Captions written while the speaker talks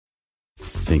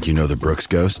Think you know the Brooks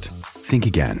Ghost? Think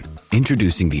again.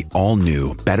 Introducing the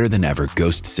all-new, better-than-ever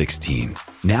Ghost 16.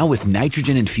 Now with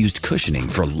nitrogen-infused cushioning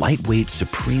for lightweight,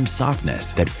 supreme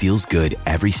softness that feels good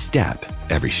every step,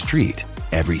 every street,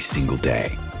 every single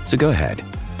day. So go ahead,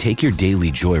 take your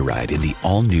daily joyride in the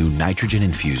all-new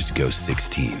nitrogen-infused Ghost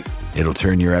 16. It'll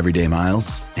turn your everyday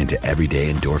miles into everyday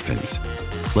endorphins.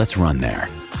 Let's run there.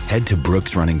 Head to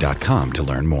brooksrunning.com to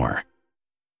learn more.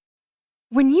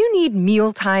 When you need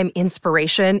mealtime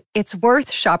inspiration, it's worth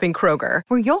shopping Kroger,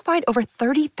 where you'll find over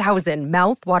 30,000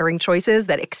 mouth-watering choices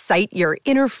that excite your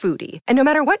inner foodie. And no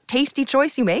matter what tasty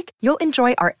choice you make, you'll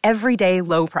enjoy our everyday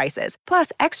low prices,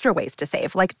 plus extra ways to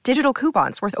save, like digital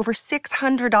coupons worth over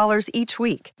 $600 each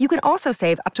week. You can also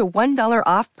save up to $1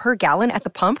 off per gallon at the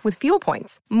pump with fuel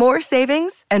points. More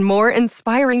savings and more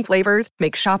inspiring flavors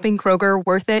make shopping Kroger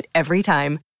worth it every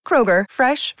time. Kroger,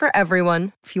 fresh for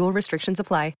everyone. Fuel restrictions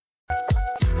apply.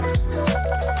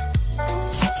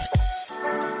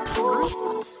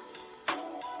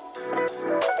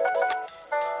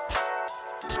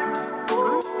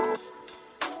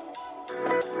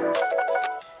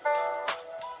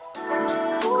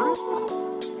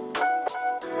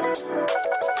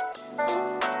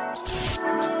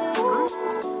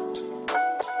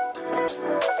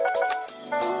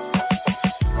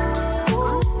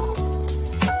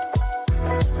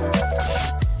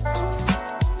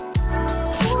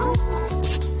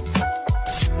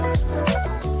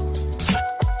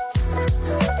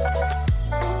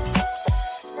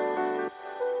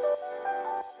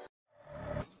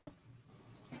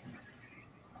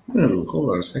 Oh,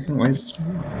 hold on a second. Why is this?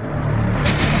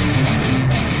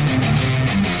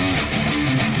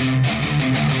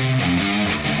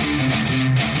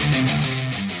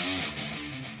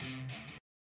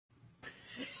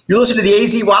 You're listening to the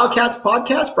AZ Wildcats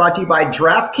podcast brought to you by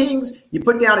DraftKings. You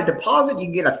put down a deposit, you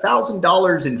can get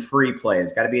 $1,000 in free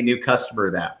plays. Got to be a new customer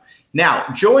of that. Now,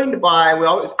 joined by,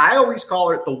 I always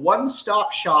call it the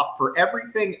one-stop shop for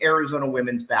everything Arizona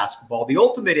women's basketball, the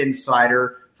ultimate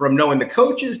insider from knowing the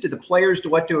coaches to the players to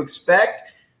what to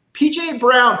expect. PJ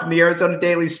Brown from the Arizona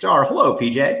Daily Star. Hello,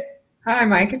 PJ. Hi,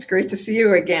 Mike. It's great to see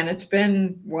you again. It's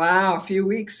been, a few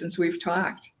weeks since we've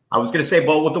talked. I was going to say,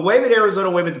 well, with the way that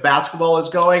Arizona women's basketball is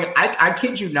going, I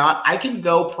kid you not, I can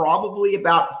go probably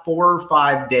about 4 or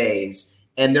 5 days,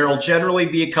 and there'll generally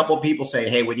be a couple of people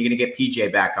saying, hey, when are you going to get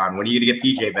PJ back on? When are you going to get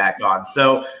PJ back on?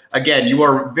 So, again, you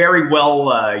are very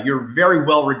well you're very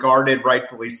well regarded,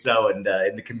 rightfully so, in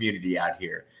the community out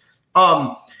here.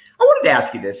 I wanted to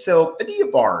ask you this. So Adia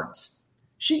Barnes,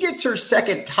 she gets her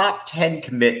second top 10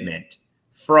 commitment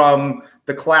from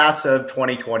the class of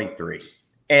 2023.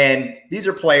 And these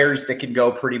are players that can go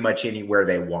pretty much anywhere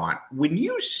they want. When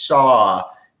you saw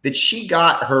that she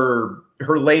got her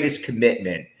latest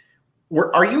commitment,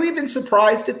 are you even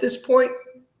surprised at this point?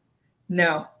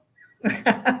 No.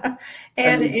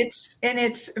 It's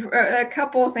a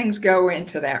couple of things go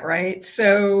into that, right?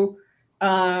 So,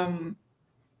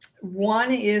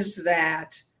 one is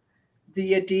that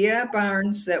the Adia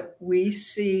Barnes that we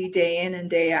see day in and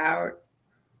day out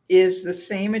is the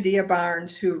same Adia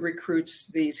Barnes who recruits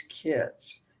these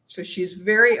kids. So she's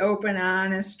very open,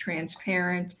 honest,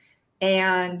 transparent.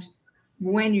 And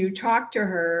when you talk to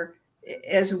her,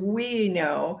 as we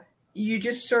know, you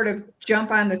just sort of jump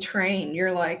on the train.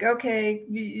 You're like, okay,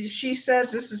 she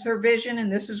says this is her vision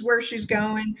and this is where she's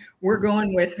going. We're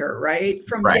going with her, right?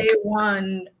 From day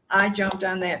one, I jumped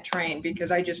on that train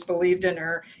because I just believed in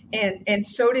her. And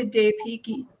so did Dave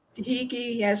Hickey.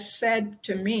 Hickey has said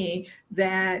to me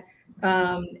that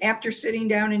after sitting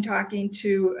down and talking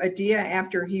to Adia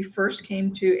after he first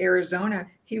came to Arizona,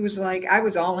 he was like, I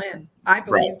was all in. I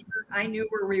believed her. I knew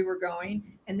where we were going.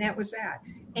 And that was that.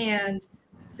 And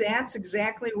that's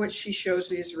exactly what she shows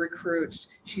these recruits.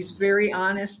 She's very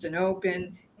honest and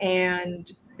open,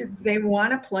 and they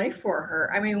want to play for her.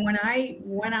 I mean, when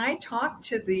I talk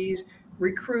to these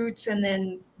recruits, and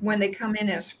then when they come in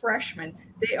as freshmen,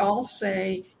 they all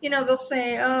say, they'll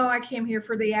say, oh, I came here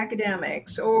for the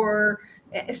academics or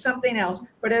something else,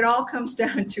 but it all comes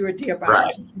down to Adia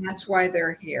Barnes. Right. And that's why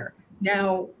they're here.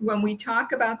 Now, when we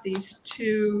talk about these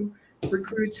two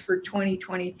recruits for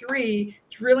 2023,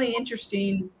 it's really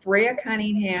interesting. Brea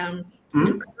Cunningham,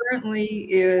 who currently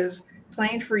is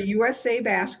playing for USA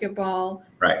Basketball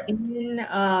in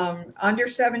under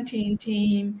 17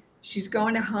 team. She's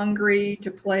going to Hungary to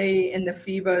play in the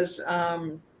FIBA's,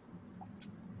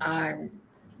 I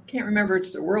can't remember,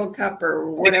 it's the World Cup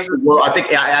or whatever. I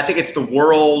think it's the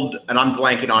World, and I'm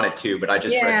blanking on it too, but I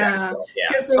just read that.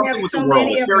 Because they have so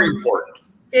many. It's very important.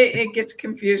 It gets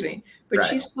confusing. But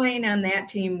she's playing on that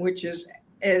team, which is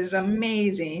is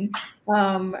amazing.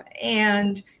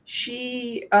 And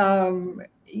she,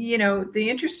 the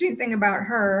interesting thing about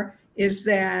her is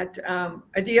that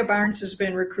Adia Barnes has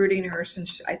been recruiting her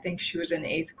since I think she was in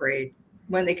 8th grade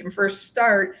when they can first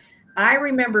start. I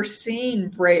remember seeing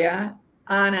Brea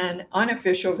on an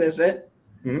unofficial visit,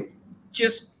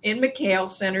 just in McHale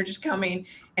Center, just coming,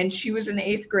 and she was in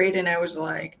 8th grade, and I was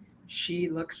like, she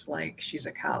looks like she's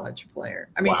a college player.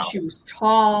 I mean, she was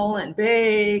tall and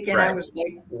big, and I was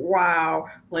like, wow.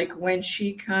 Like when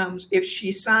she comes, if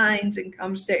she signs and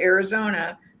comes to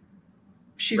Arizona,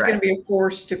 she's going to be a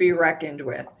force to be reckoned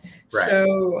with.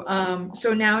 So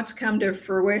now it's come to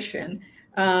fruition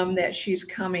that she's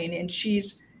coming, and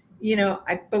she's,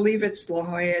 I believe it's La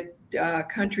Jolla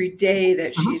Country Day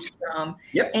that she's from.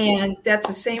 And that's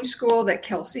the same school that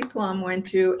Kelsey Plum went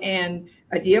to, and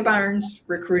Adia Barnes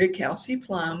recruited Kelsey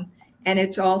Plum, and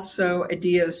it's also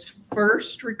Adia's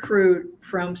first recruit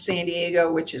from San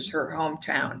Diego, which is her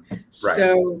hometown.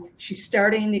 So she's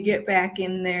starting to get back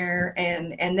in there,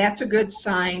 and that's a good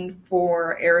sign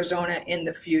for Arizona in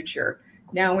the future.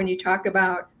 Now, when you talk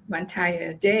about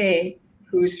Montaya Day,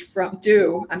 who's from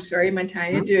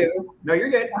Montaya Dew. No, you're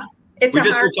good. We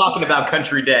just were talking about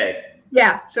Country Day.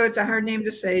 Yeah, so it's a hard name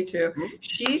to say too.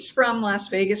 She's from Las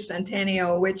Vegas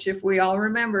Centennial, which, if we all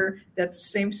remember, that's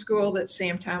the same school that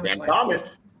Sam Thomas went to.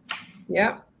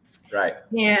 Yep. Right.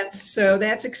 And so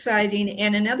that's exciting.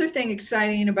 And another thing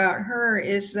exciting about her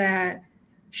is that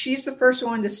she's the first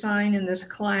one to sign in this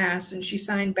class, and she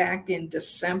signed back in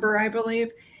December, I believe.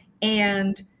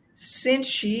 And since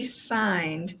she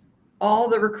signed, all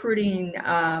the recruiting,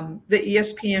 the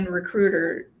ESPN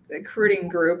recruiting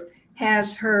group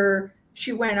has her.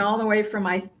 She went all the way from,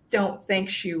 I don't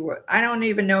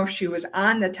even know if she was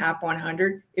on the top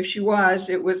 100. If she was,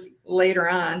 it was later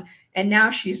on. And now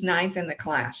she's 9th in the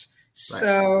class.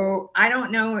 So I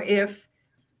don't know if,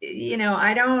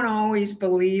 I don't always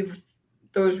believe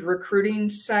those recruiting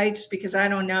sites because I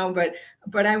don't know,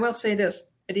 but I will say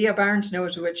this, Adia Barnes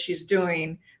knows what she's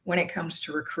doing when it comes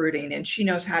to recruiting, and she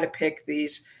knows how to pick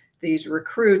these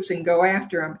recruits and go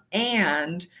after them.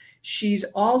 And she's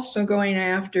also going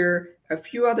after a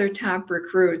few other top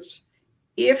recruits.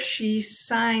 If she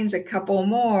signs a couple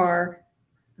more,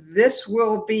 this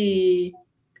is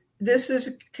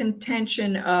a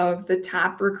contention of the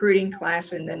top recruiting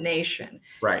class in the nation.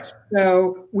 Right.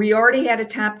 So we already had a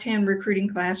top 10 recruiting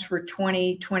class for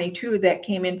 2022 that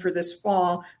came in for this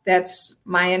fall. That's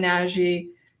Maya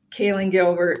Nagy, Kaylin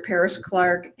Gilbert, Paris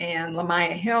Clark, and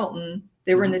Lamaya Hilton.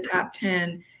 They were in the top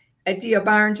 10. Adia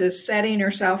Barnes is setting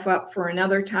herself up for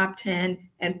another top 10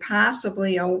 and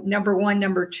possibly a number 1,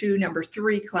 number 2, number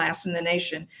 3 class in the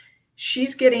nation.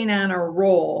 She's getting on a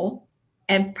roll.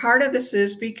 And part of this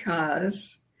is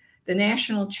because the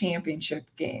national championship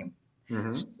game.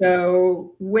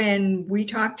 So when we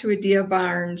talked to Adia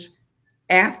Barnes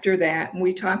after that, and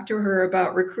we talked to her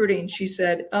about recruiting, she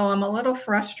said, I'm a little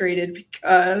frustrated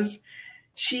because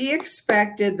she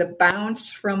expected the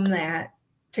bounce from that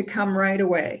to come right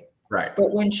away. Right.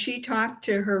 But when she talked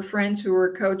to her friends who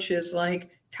were coaches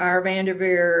like Tara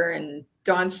Vanderveer and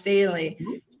Dawn Staley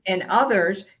and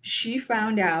others, she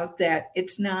found out that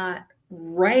it's not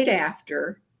right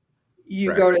after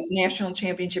you go to the national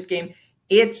championship game.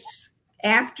 It's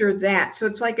after that. So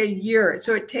it's like a year.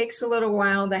 So it takes a little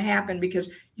while to happen because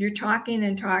you're talking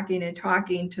and talking and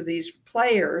talking to these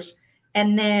players.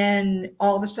 And then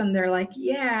all of a sudden they're like,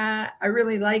 yeah, I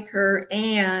really like her.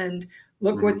 And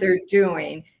look what they're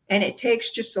doing. And it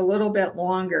takes just a little bit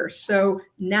longer. So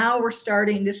now we're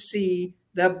starting to see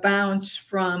the bounce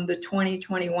from the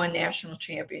 2021 national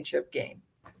championship game.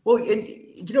 Well, and,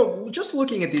 just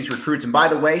looking at these recruits, and by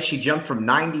the way, she jumped from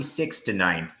 96 to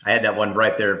 9th. I had that one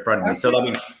right there in front of me. So, I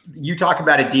mean, you talk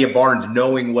about Adia Barnes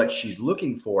knowing what she's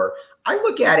looking for. I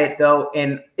look at it, though,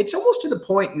 and it's almost to the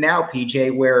point now,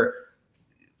 PJ, where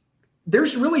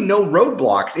there's really no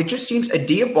roadblocks. It just seems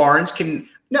Adia Barnes can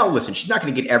 – now, listen, she's not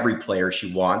going to get every player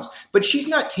she wants, but she's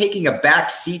not taking a back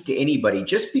seat to anybody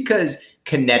just because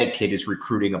Connecticut is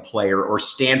recruiting a player or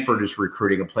Stanford is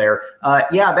recruiting a player.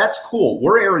 Yeah, that's cool.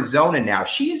 We're Arizona now.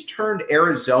 She has turned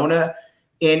Arizona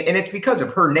and it's because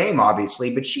of her name,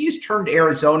 obviously, but she has turned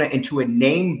Arizona into a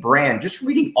name brand, just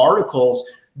reading articles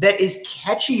that is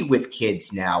catchy with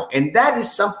kids now. And that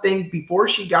is something before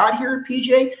she got here,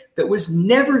 PJ, that was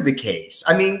never the case.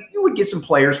 I mean, you would get some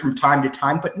players from time to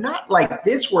time, but not like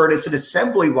this where it's an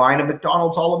assembly line of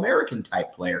McDonald's All-American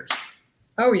type players.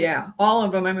 Oh, yeah. All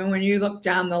of them. I mean, when you look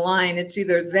down the line, it's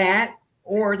either that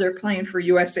or they're playing for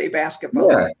USA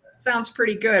Basketball. Yeah. Sounds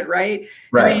pretty good, right?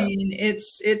 I mean,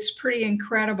 it's pretty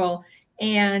incredible.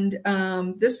 And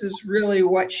this is really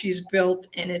what she's built,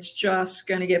 and it's just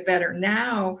going to get better.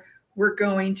 Now we're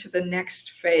going to the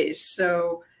next phase.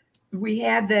 So we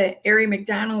had the Aerie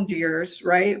McDonald years,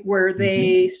 right, where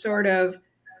they sort of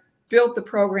built the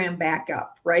program back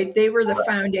up, right? They were the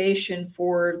foundation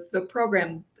for the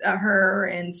program, her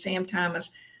and Sam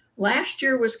Thomas. Last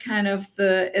year was kind of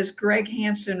as Greg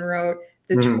Hansen wrote,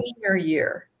 the tweener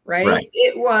year, right?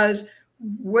 It was,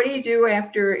 what do you do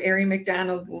after Aerie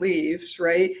McDonald leaves,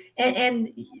 right? And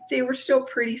they were still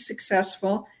pretty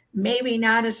successful, maybe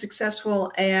not as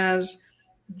successful as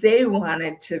they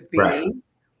wanted to be,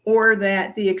 or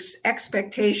that the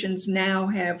expectations now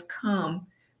have come.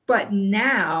 But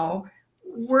now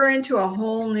we're into a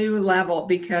whole new level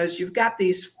because you've got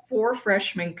these 4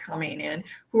 freshmen coming in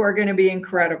who are going to be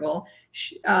incredible.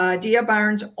 Dia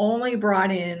Barnes only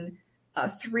brought in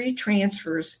 3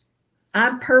 transfers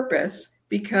on purpose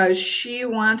because she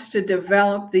wants to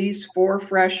develop these 4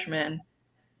 freshmen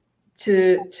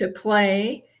to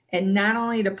play, and not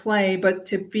only to play, but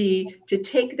to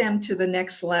take them to the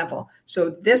next level. So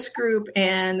this group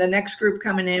and the next group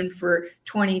coming in for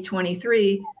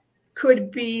 2023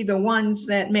 could be the ones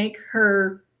that make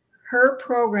her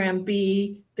program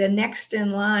be the next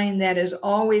in line that is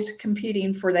always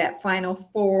competing for that Final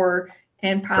Four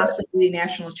and possibly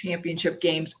national championship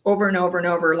games over and over and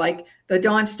over, like the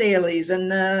Dawn Staleys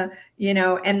and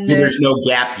there's no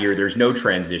gap year. There's no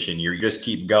transition. You just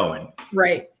keep going.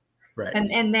 Right.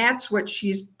 And that's what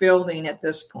she's building at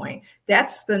this point.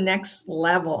 That's the next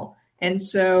level. And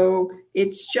so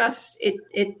it's just,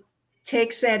 it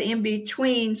takes that in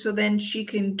between. So then she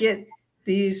can get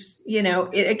these,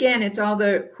 it's all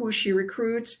who she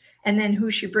recruits and then who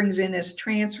she brings in as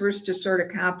transfers to sort of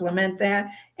complement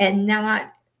that, and not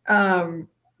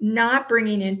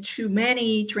bringing in too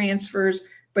many transfers,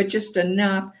 but just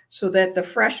enough so that the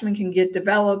freshmen can get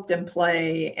developed and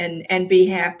play and be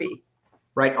happy.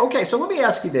 Right. Okay. So let me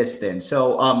ask you this then.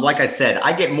 So, like I said,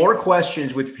 I get more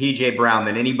questions with PJ Brown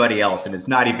than anybody else, and it's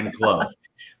not even close.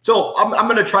 So I'm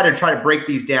going to try to break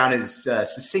these down as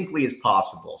succinctly as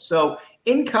possible. So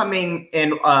incoming,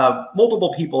 and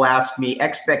multiple people ask me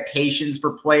expectations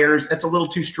for players. That's a little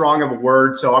too strong of a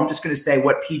word. So I'm just going to say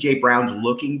what PJ Brown's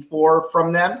looking for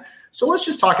from them. So let's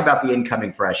just talk about the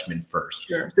incoming freshmen first.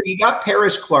 Sure. So you got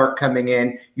Paris Clark coming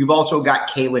in. You've also got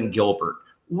Kaylin Gilbert.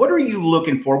 What are you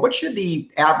looking for? What should the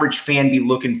average fan be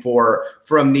looking for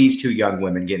from these 2 young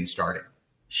women getting started?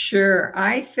 Sure.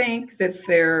 I think that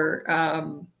they're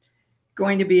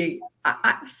going to be,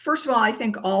 first of all, I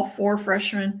think all 4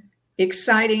 freshmen,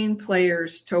 exciting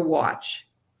players to watch.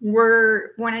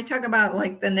 When I talk about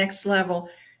like the next level,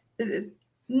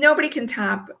 nobody can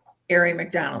top Aerie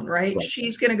McDonald, right?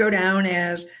 She's going to go down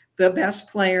as the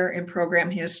best player in program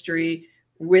history,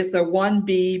 with the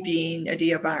 1B being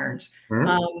Adia Barnes.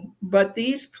 But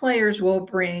these players will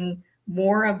bring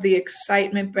more of the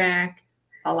excitement back,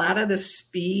 a lot of the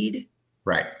speed.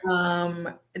 Right.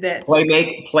 That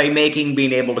playmaking,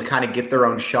 being able to kind of get their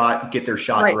own shot, get their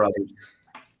shot for others.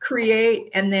 Create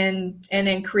and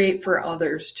then create for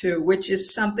others too, which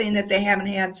is something that they haven't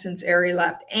had since Aerie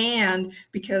left. And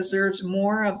because there's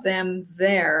more of them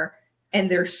there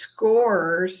and their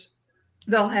scorers,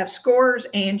 they'll have scorers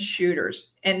and shooters.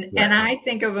 And I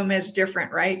think of them as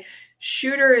different, right?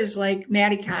 Shooter is like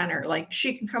Maddie Connor. Like,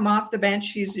 she can come off the bench.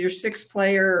 She's your 6th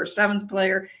player or 7th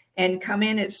player and come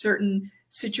in at certain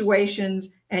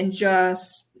situations and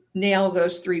just nail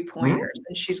those 3-pointers.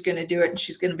 And she's going to do it, and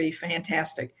she's going to be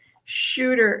fantastic.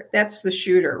 Shooter, that's the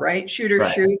shooter, right? Shooter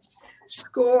shoots.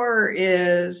 Score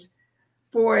is,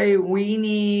 boy, we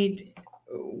need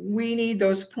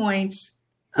those points.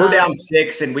 We're down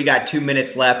 6 and we got 2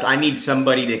 minutes left. I need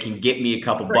somebody that can get me a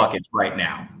couple buckets right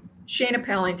now. Shayna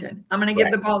Pellington. I'm going to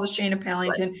give the ball to Shayna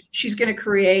Pellington. She's going to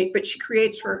create, but she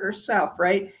creates for herself,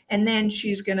 right? And then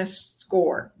she's going to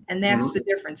score. And that's the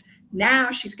difference.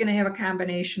 Now she's going to have a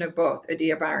combination of both,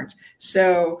 Adia Barnes.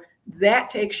 So that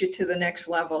takes you to the next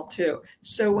level too.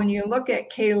 So when you look at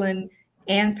Kaylin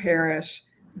and Paris,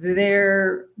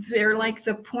 they're like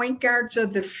the point guards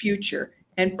of the future.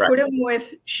 And put him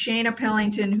with Shayna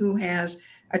Pellington, who has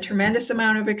a tremendous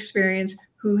amount of experience,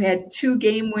 who had 2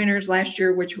 game winners last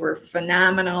year, which were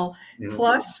phenomenal.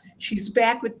 Plus, she's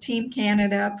back with Team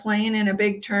Canada playing in a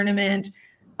big tournament.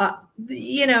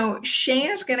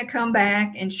 Shayna's going to come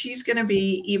back, and she's going to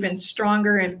be even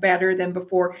stronger and better than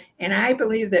before. And I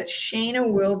believe that Shayna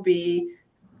will be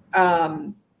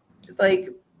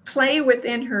play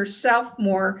within herself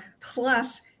more.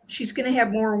 Plus, she's going to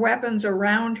have more weapons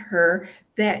around her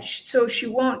so she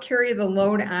won't carry the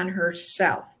load on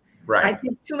herself. Right. I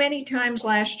think too many times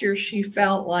last year she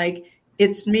felt like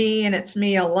it's me and it's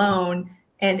me alone.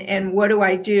 And what do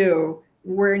I do?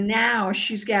 Where now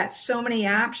she's got so many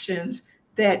options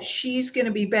that she's going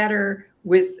to be better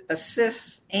with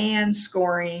assists and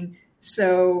scoring.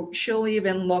 So she'll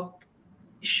even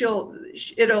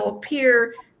it'll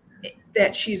appear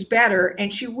that she's better,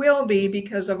 and she will be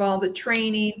because of all the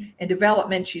training and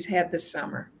development she's had this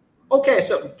summer. Okay,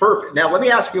 so perfect. Now, let me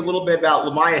ask you a little bit about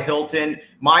Lamia Hilton.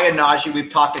 Maya Nnaji, we've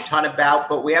talked a ton about,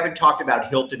 but we haven't talked about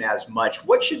Hilton as much.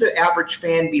 What should the average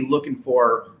fan be looking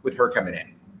for with her coming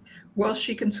in? Well,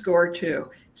 she can score too.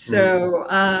 So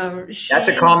that's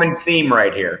a common theme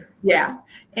right here. Yeah.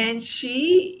 And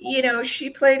she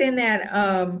played in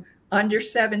that under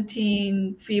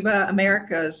 17 FIBA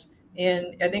Americas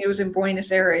I think it was in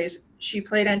Buenos Aires. She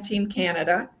played on Team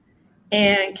Canada.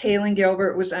 And Kaylin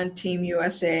Gilbert was on Team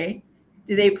USA.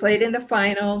 They played in the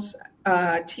finals.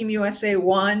 Team USA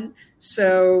won.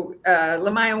 So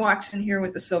Lamia walks in here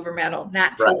with the silver medal.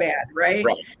 Not too bad, right?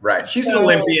 Right. She's an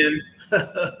Olympian.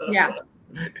 Yeah.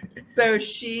 So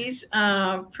she's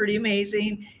pretty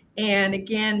amazing. And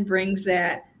again, brings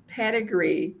that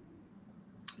pedigree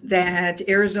that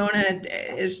Arizona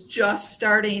is just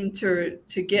starting to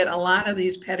get a lot of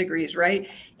these pedigrees, right?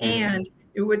 Mm-hmm. And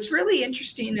what's really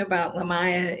interesting about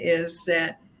Lamia is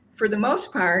that for the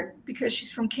most part, because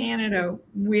she's from Canada,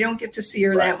 we don't get to see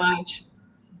her that much.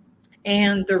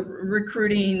 And the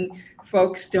recruiting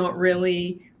folks don't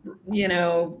really,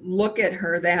 look at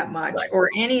her that much or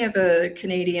any of the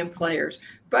Canadian players.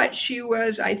 But she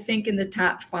was, I think, in the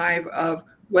top 5 of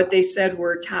what they said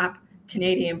were top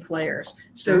Canadian players.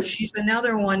 So she's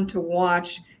another one to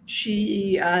watch.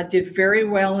 She did very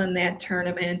well in that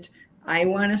tournament. I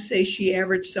want to say she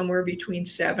averaged somewhere between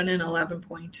 7 and 11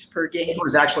 points per game. It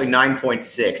was actually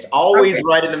 9.6. Always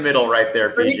right in the middle right there,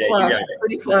 pretty PJ.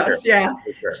 Pretty close, sure. Yeah.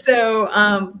 Sure.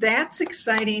 So that's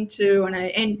exciting too.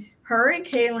 And her and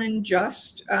Kaylin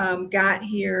just got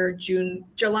here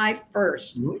July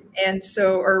 1st. Mm-hmm. And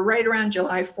so, or right around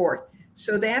July 4th.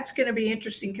 So that's going to be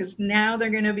interesting because now they're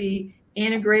going to be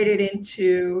integrated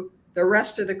into the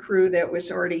rest of the crew that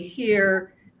was already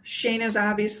here. Shayna's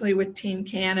obviously with Team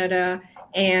Canada,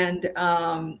 and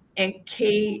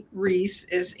Kate Reese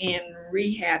is in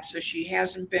rehab, so she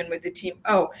hasn't been with the team.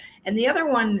 Oh, and the other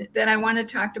one that I want to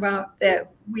talk about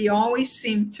that we always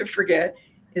seem to forget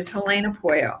is Helena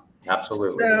Pueyo.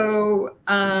 Absolutely. So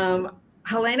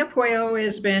Helena Pueyo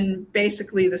has been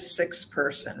basically the 6th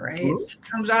person, right? Mm-hmm. She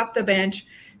comes off the bench.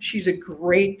 She's a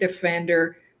great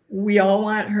defender. We all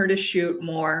want her to shoot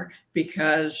more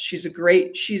because she's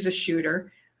a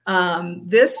shooter.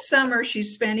 This summer,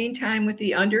 she's spending time with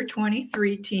the under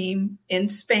 23 team in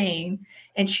Spain,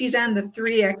 and she's on the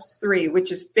 3x3,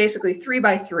 which is basically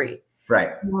 3x3.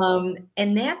 Right.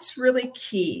 And that's really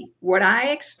key. What I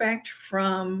expect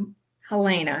from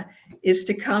Helena is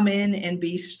to come in and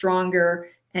be stronger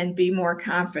and be more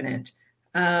confident.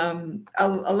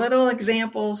 A little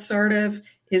example sort of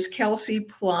is Kelsey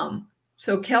Plum.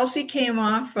 So Kelsey came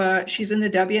off, she's in the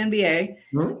WNBA.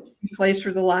 Mm-hmm. She plays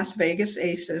for the Las Vegas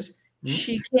Aces. Mm-hmm.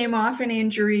 She came off an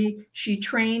injury. She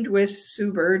trained with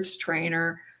Sue Bird's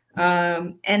trainer.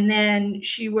 And then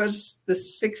she was the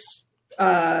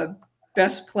 6th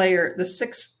best player, the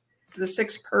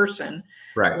sixth person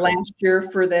last year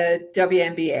for the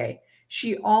WNBA.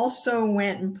 She also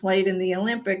went and played in the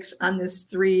Olympics on this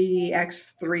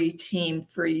 3x3 team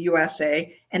for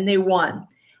USA, and they won.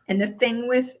 And the thing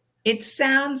with it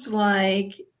sounds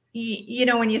like,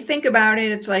 when you think about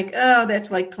it, it's like, oh,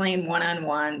 that's like playing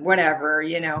one-on-one, whatever,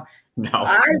 No.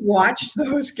 I watched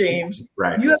those games.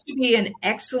 Right. You have to be in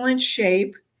excellent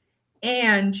shape,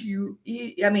 and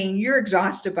you're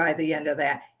exhausted by the end of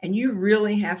that, and you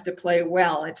really have to play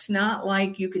well. It's not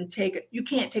like you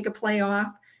can't take a play off.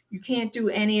 You can't do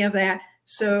any of that.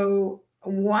 So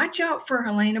watch out for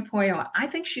Helena Pueyo. I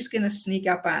think she's going to sneak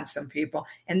up on some people.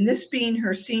 And this being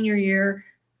her senior year,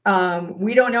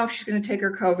 we don't know if she's going to take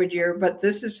her COVID year, but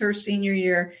this is her senior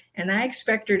year. And I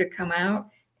expect her to come out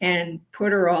and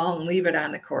put her all and leave it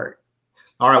on the court.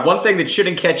 All right. One thing that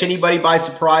shouldn't catch anybody by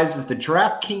surprise is the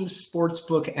DraftKings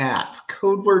Sportsbook app,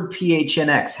 code word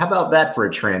PHNX. How about that for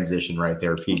a transition right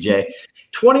there, PJ?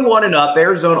 21 and up,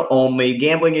 Arizona only.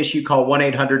 Gambling issue, call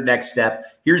 1-800-NEXT-STEP.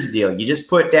 Here's the deal. You just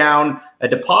put down a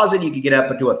deposit. You can get up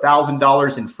to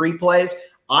 $1,000 in free plays.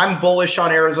 I'm bullish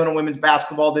on Arizona women's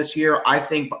basketball this year. I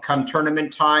think come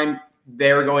tournament time,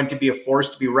 they're going to be a force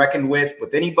to be reckoned with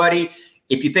anybody.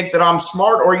 If you think that I'm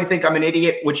smart or you think I'm an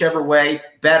idiot, whichever way,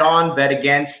 bet on, bet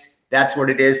against. That's what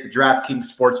it is, the DraftKings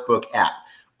Sportsbook app.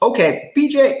 Okay,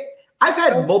 PJ, I've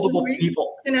had multiple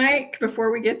people. Can I,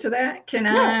 before we get to that,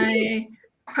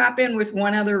 pop in with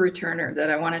one other returner that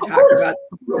I want to talk about,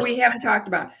 who we haven't talked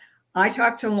about. I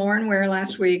talked to Lauren Ware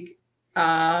last week.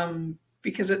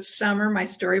 Because it's summer, my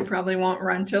story probably won't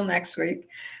run till next week.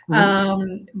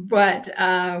 But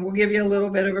we'll give you a little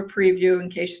bit of a preview in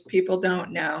case people don't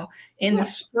know. In the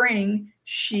spring,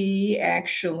 she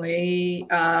actually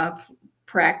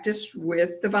practiced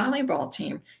with the volleyball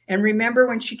team. And remember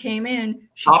when she came in,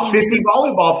 top 50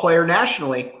 volleyball player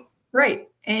nationally. Right.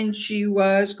 And she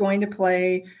was going to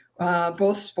play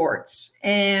both sports.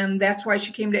 And that's why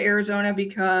she came to Arizona,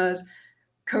 because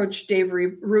Coach Dave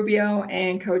Rubio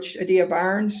and Coach Adia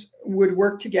Barnes would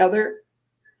work together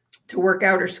to work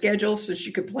out her schedule so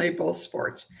she could play both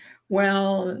sports.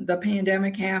 Well, the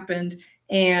pandemic happened,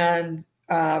 and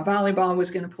volleyball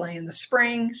was going to play in the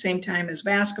spring, same time as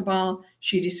basketball.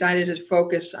 She decided to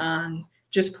focus on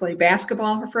just play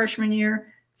basketball her freshman year.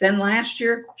 Then last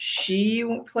year, she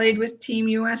played with Team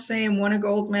USA and won a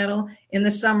gold medal in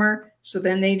the summer. So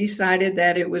then they decided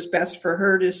that it was best for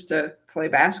her just to play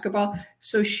basketball.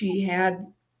 So she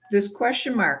had this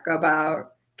question mark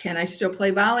about, can I still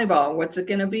play volleyball? What's it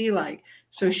going to be like?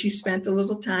 So she spent a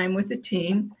little time with the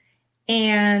team,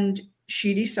 and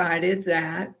she decided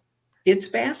that it's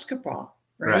basketball,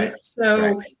 right?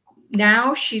 So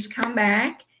now she's come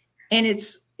back, and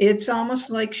it's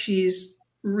almost like she's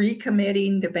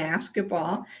recommitting to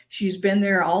basketball. She's been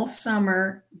there all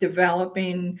summer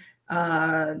developing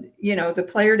the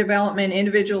player development,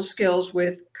 individual skills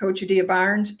with Coach Adia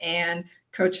Barnes and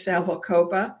Coach Salvo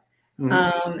Copa.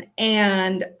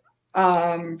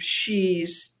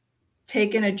 She's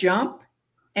taken a jump,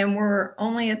 and we're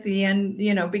only at the end,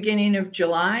 beginning of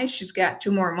July. She's got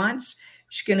 2 more months.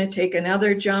 She's going to take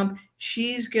another jump.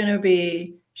 Her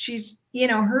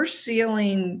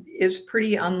ceiling is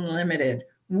pretty unlimited.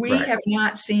 We have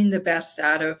not seen the best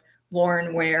out of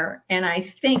Lauren Ware, and I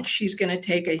think she's going to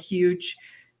take a huge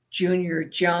junior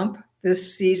jump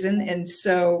this season. And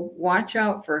so watch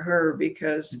out for her,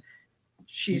 because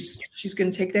she's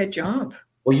going to take that jump.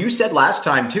 Well, you said last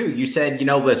time too, you said,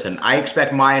 listen, I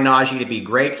expect Maya Nagy to be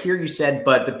great here. You said,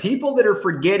 but the people that are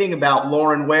forgetting about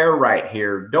Lauren Ware right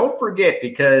here, don't forget,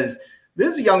 because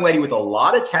this is a young lady with a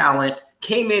lot of talent,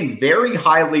 came in very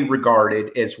highly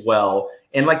regarded as well.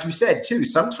 And like you said, too,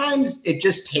 sometimes it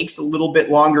just takes a little bit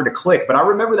longer to click. But I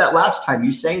remember that last time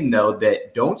you saying, though,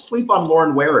 that don't sleep on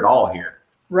Lauren Ware at all here.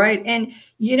 Right. And,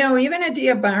 even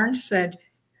Adia Barnes said,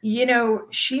 she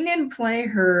didn't play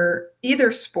her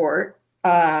either sport,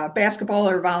 basketball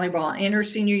or volleyball, in her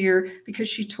senior year because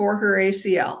she tore her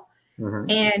ACL.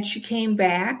 And she came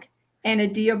back, and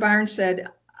Adia Barnes said,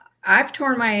 I've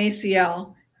torn my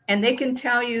ACL, and they can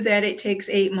tell you that it takes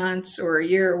 8 months or a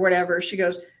year or whatever. She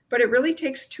goes, but it really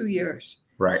takes 2 years.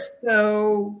 Right.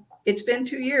 So it's been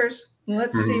 2 years.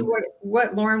 Let's see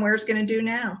what Lauren Ware is going to do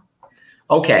now.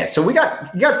 Okay, so we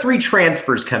got 3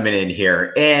 transfers coming in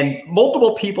here, and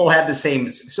multiple people had the same.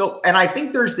 So, and I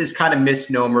think there's this kind of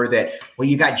misnomer that, well,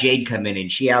 you got Jade come in and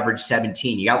she averaged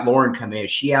 17. You got Lauren come in,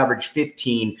 she averaged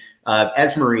 15.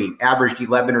 Esmery averaged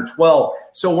 11 or 12.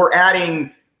 So we're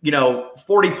adding,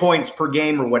 40 points per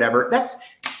game or whatever.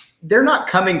 They're not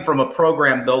coming from a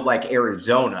program, though, like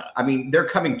Arizona. I mean, they're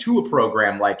coming to a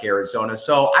program like Arizona.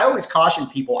 So I always caution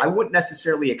people, I wouldn't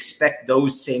necessarily expect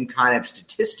those same kind of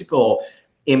statistical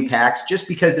impacts just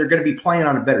because they're going to be playing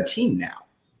on a better team now.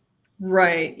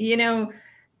 Right.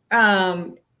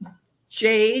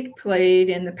 Jade played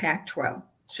in the Pac-12.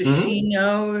 So she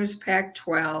knows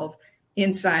Pac-12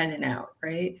 inside and out,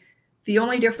 right? The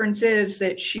only difference is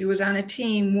that she was on a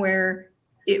team where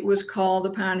it was called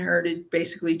upon her to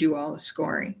basically do all the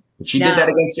scoring. She did that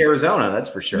against Arizona, that's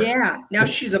for sure. Yeah. Now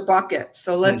she's a bucket.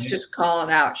 So let's just call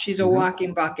it out. She's a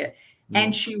walking bucket.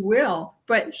 And she will,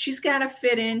 but she's got to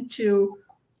fit into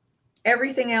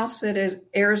everything else that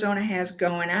Arizona has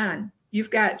going on. You've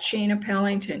got Shayna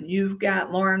Pellington. You've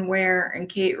got Lauren Ware and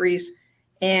Kate Reese.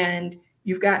 And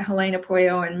you've got Helena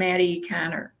Pueyo and Maddie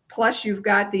Connor. Plus you've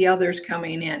got the others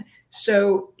coming in.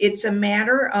 So it's a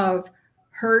matter of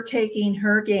her taking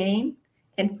her game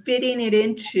and fitting it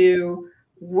into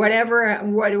what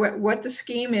the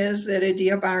scheme is that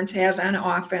Adia Barnes has on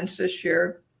offense this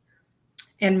year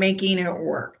and making it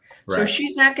work. Right. So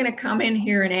she's not going to come in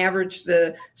here and average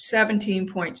the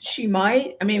 17 points. She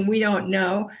might. I mean, we don't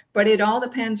know, but it all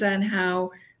depends on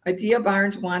how Adia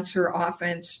Barnes wants her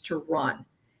offense to run.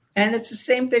 And it's the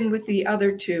same thing with the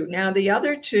other two. Now, the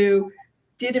other two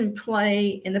didn't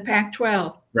play in the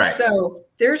Pac-12. Right. So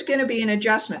there's going to be an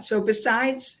adjustment. So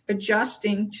besides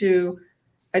adjusting to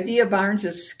Adia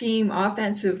Barnes' scheme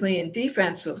offensively and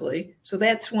defensively, so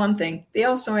that's one thing. They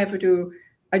also have to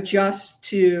adjust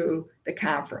to the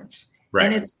conference. Right.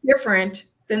 And it's different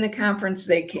than the conference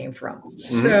they came from.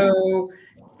 So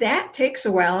that takes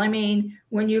a while. I mean,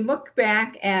 when you look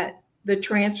back at the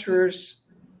transfers,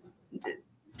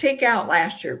 take out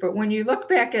last year, but when you look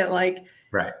back at like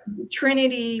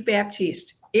Trinity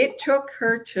Baptiste, it took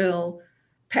her till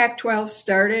Pac-12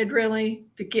 started really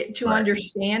to get to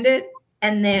understand it,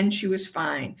 and then she was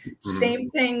fine. Same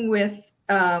thing with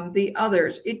the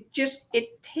others. It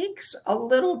takes a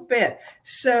little bit.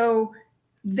 So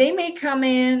they may come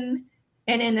in,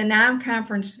 and in the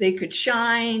non-conference they could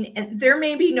shine, and there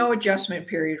may be no adjustment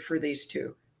period for these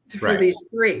two, for these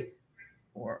three,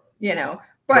 or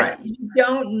but you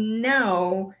don't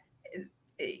know.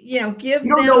 You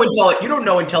don't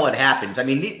know until it happens. I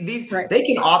mean, these they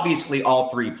can obviously all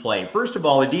three play. First of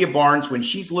all, Adia Barnes, when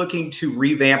she's looking to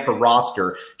revamp her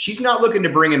roster, she's not looking to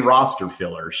bring in roster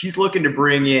fillers. She's looking to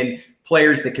bring in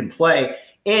players that can play,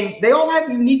 and they all have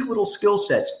unique little skill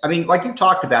sets. I mean, like you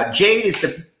talked about, Jade is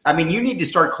you need to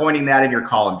start coining that in your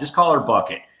column. Just call her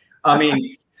Bucket. I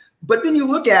mean, but then you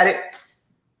look at it,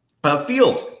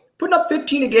 Fields putting up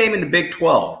 15 a game in the Big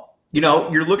 12.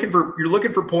 You're looking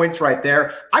for points right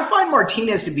there. I find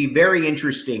Martinez to be very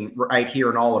interesting right here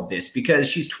in all of this because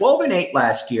she's 12-8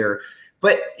 last year,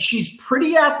 but she's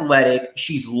pretty athletic.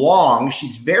 She's long.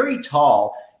 She's very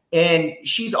tall, and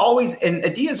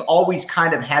Adia's always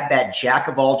kind of had that jack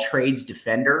of all trades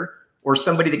defender or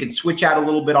somebody that can switch out a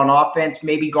little bit on offense,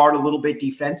 maybe guard a little bit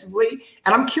defensively.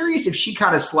 And I'm curious if she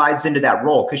kind of slides into that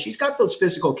role because she's got those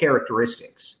physical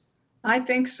characteristics. I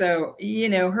think so.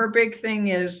 Her big thing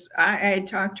is I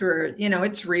talked to her,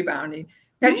 it's rebounding.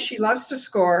 She loves to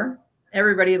score.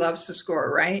 Everybody loves to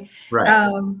score, right? Right.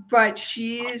 But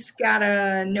she's got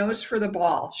a nose for the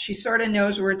ball. She sort of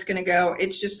knows where it's going to go.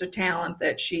 It's just a talent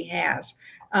that she has.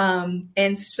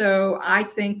 And so I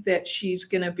think that she's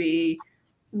going to be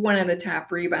one of the top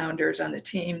rebounders on the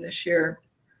team this year.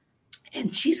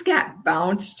 And she's got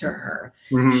bounce to her.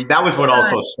 That was what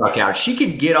also stuck out. She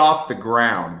can get off the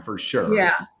ground for sure.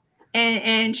 Yeah.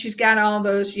 And she's got all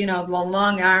those, the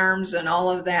long arms and all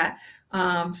of that.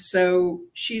 So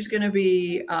she's going to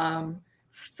be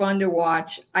fun to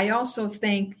watch. I also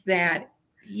think that,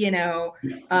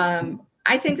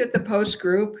 I think that the post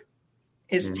group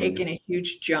is taking a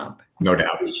huge jump. No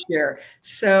doubt. This year.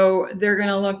 So they're going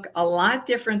to look a lot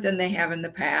different than they have in the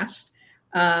past.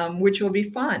 Which will be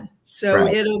fun. So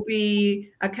it'll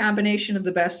be a combination of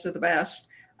the best of the best.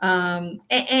 And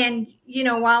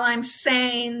while I'm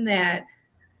saying that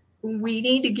we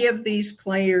need to give these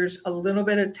players a little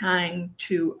bit of time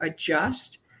to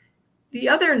adjust, the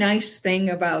other nice thing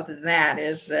about that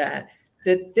is that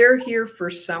they're here for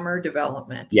summer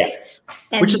development. Yes.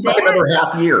 Which is like another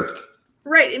half year.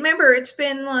 Right. Remember, it's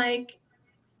been like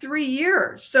 3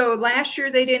 years. So last year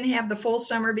they didn't have the full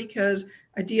summer because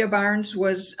Adia Barnes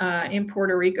was in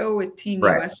Puerto Rico with Team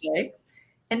USA,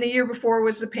 and the year before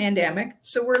was the pandemic.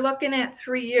 So we're looking at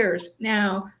 3 years.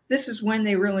 Now, this is when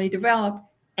they really develop,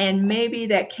 and maybe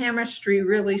that chemistry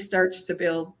really starts to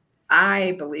build,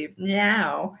 I believe,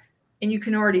 now. And you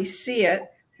can already see it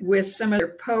with some of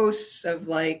their posts of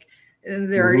like,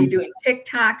 they're already doing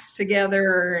TikToks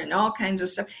together and all kinds of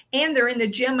stuff. And they're in the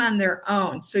gym on their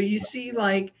own. So you see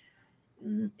like,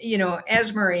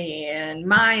 Esmery and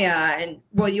Maya, and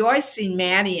you always see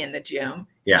Maddie in the gym.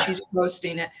 Yeah. She's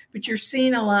posting it, but you're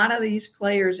seeing a lot of these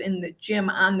players in the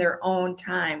gym on their own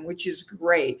time, which is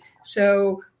great.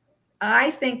 So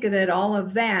I think that all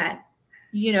of that,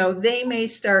 they may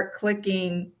start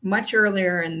clicking much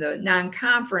earlier in the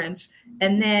non-conference,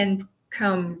 and then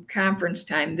come conference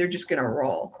time, they're just going to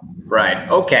roll. Right.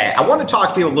 Okay. I want to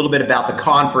talk to you a little bit about the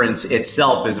conference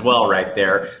itself as well right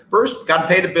there. First, got to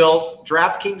pay the bills.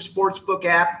 DraftKings Sportsbook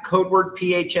app, code word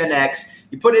PHNX.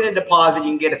 You put it in deposit, you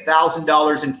can get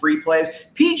 $1,000 in free plays.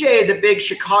 PJ is a big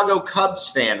Chicago Cubs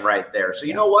fan right there. So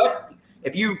you know what?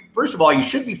 First of all, you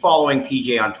should be following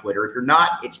PJ on Twitter. If you're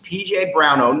not, it's PJ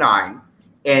Brown 09.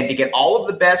 And to get all of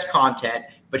the best content.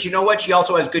 But you know what? She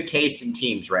also has good taste in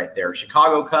teams right there.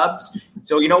 Chicago Cubs.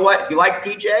 So you know what? If you like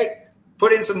PJ,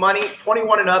 put in some money.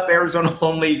 21 and up, Arizona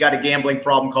only. You got a gambling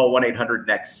problem, call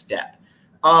 1-800-NEXT-STEP.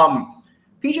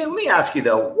 PJ, let me ask you,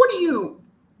 though,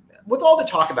 with all the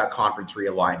talk about conference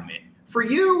realignment, for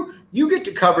you get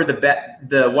to cover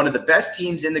the one of the best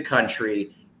teams in the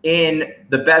country in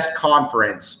the best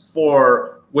conference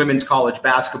for women's college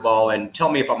basketball, and tell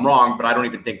me if I'm wrong, but I don't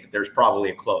even think that there's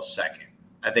probably a close second.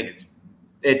 I think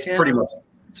it's pretty much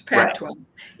it's Pac-12. Right.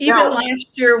 Even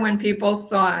last year when people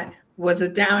thought was a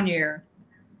down year,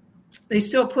 they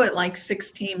still put like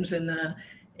 6 teams in the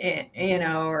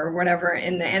or whatever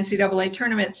in the NCAA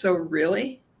tournament. So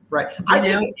really, right?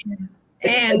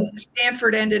 And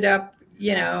Stanford ended up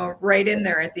right in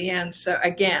there at the end. So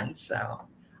I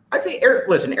think,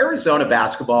 listen, Arizona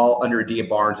basketball under Adia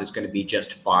Barnes is going to be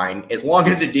just fine. As long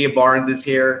as Adia Barnes is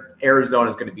here, Arizona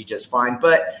is going to be just fine.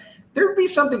 But there would be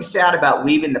something sad about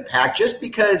leaving the pack just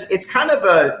because it's kind of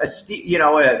a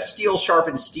steel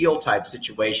sharpened steel type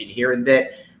situation here, in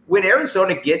that when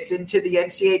Arizona gets into the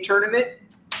NCAA tournament,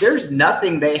 there's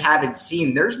nothing they haven't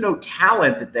seen. There's no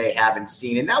talent that they haven't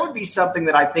seen. And that would be something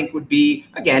that I think would be,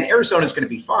 again, Arizona's going to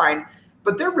be fine,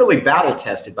 but they're really battle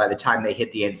tested by the time they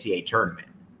hit the NCAA tournament.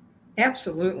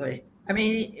 Absolutely. I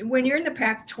mean, when you're in the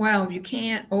Pac-12, you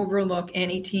can't overlook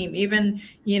any team, even,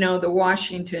 the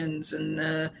Washingtons and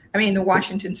the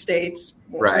Washington States.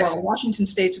 Right. Well, Washington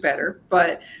State's better,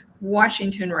 but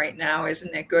Washington right now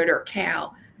isn't that good, or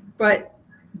Cal. But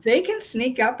they can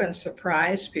sneak up and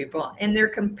surprise people, and they're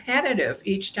competitive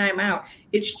each time out.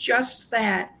 It's just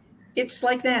that it's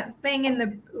like that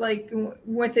thing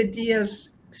with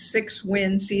Adia's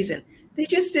 6-win season. They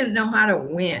just didn't know how to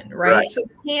win, right? So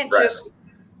you can't just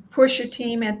push a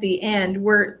team at the end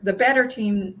where the better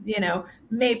team,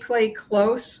 may play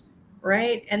close,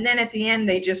 right? And then at the end,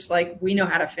 they just we know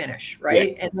how to finish,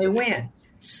 right? Yeah. And they win.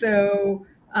 So,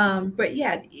 but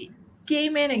yeah,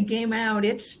 game in and game out,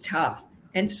 it's tough.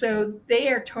 And so they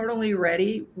are totally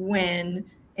ready when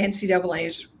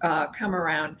NCAAs come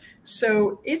around.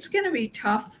 So it's going to be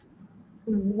tough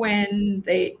when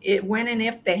and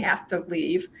if they have to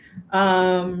leave,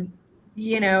 but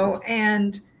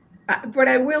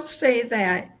I will say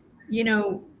that,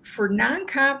 for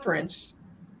non-conference,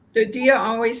 Adia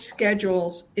always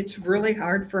schedules, it's really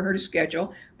hard for her to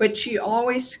schedule, but she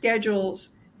always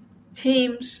schedules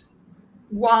teams,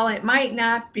 while it might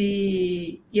not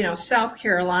be, South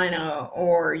Carolina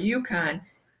or UConn,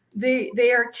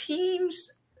 they are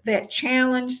teams that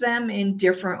challenge them in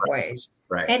different ways.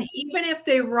 Right. And even if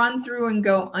they run through and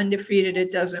go undefeated,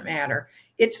 it doesn't matter.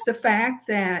 It's the fact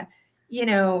that,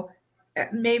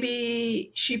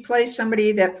 maybe she plays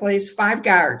somebody that plays 5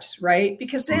 guards, right?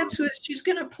 Because that's who she's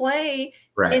going to play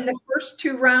in the first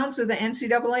 2 rounds of the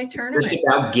NCAA tournament. Just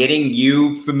about getting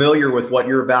you familiar with what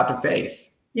you're about to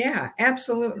face. Yeah,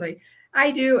 absolutely.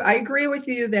 I do. I agree with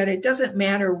you that it doesn't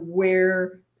matter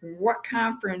what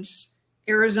conference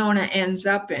Arizona ends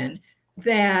up in,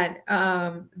 that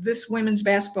this women's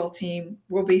basketball team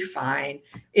will be fine.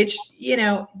 It's,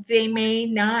 they may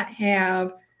not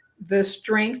have the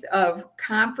strength of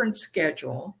conference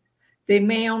schedule. They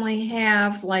may only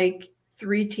have 3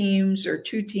 teams or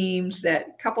 2 teams,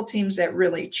 couple teams that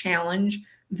really challenge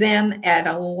them at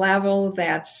a level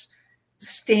that's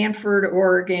Stanford,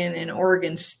 Oregon, and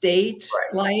Oregon State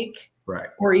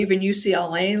or even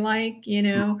UCLA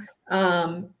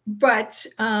but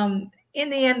in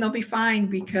the end, they'll be fine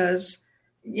because,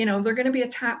 they're going to be a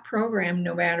top program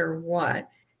no matter what.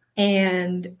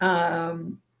 And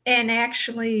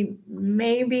actually,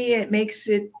 maybe it makes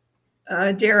it,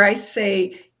 dare I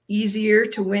say, easier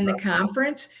to win the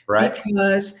conference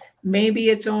because maybe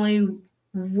it's only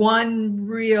 1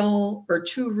 real or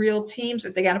 2 real teams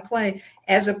that they got to play,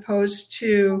 as opposed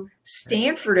to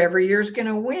Stanford every year is going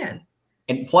to win.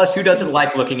 And plus, who doesn't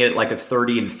like looking at a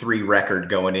 30-3 record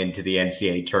going into the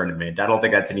NCAA tournament? I don't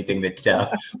think that's anything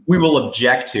that we will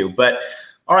object to. But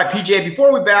all right, PJ,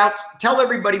 before we bounce, tell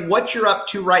everybody what you're up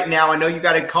to right now. I know you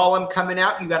got a column coming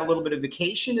out. You got a little bit of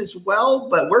vacation as well,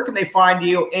 but where can they find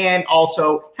you? And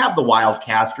also have the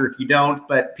Wildcaster if you don't.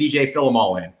 But PJ, fill them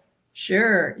all in.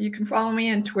 Sure. You can follow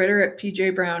me on Twitter at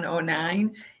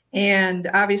PJBrown09. And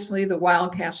obviously, the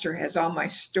Wildcaster has all my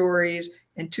stories.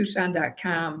 And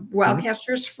Tucson.com.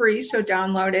 Wildcaster is free, so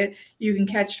download it. You can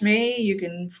catch me. You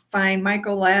can find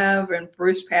Michael Lev and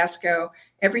Bruce Pascoe.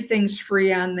 Everything's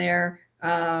free on there.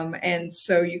 And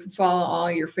so you can follow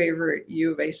all your favorite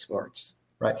U of A sports.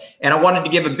 Right. And I wanted to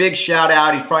give a big shout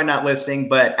out. He's probably not listening,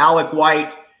 but Alec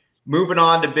White, moving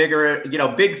on to bigger,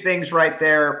 big things right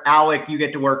there. Alec, you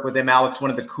get to work with him. Alec's one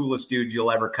of the coolest dudes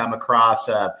you'll ever come across.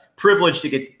 Privileged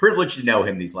to know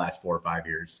him these last 4 or 5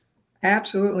 years.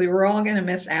 Absolutely. We're all going to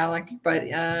miss Alec, but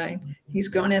he's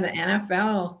going to the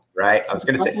NFL. Right. I was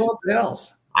going to say,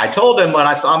 Bills. I told him when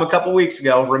I saw him a couple weeks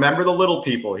ago, remember the little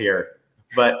people here.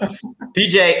 But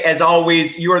PJ, as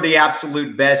always, you are the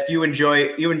absolute best. You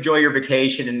enjoy your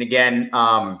vacation. And again,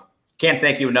 can't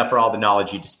thank you enough for all the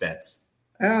knowledge you dispense.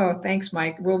 Oh, thanks,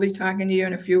 Mike. We'll be talking to you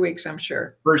in a few weeks, I'm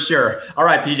sure. For sure. All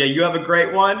right, PJ, you have a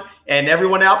great one. And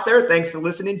everyone out there, thanks for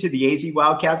listening to the AZ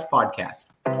Wildcats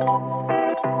podcast.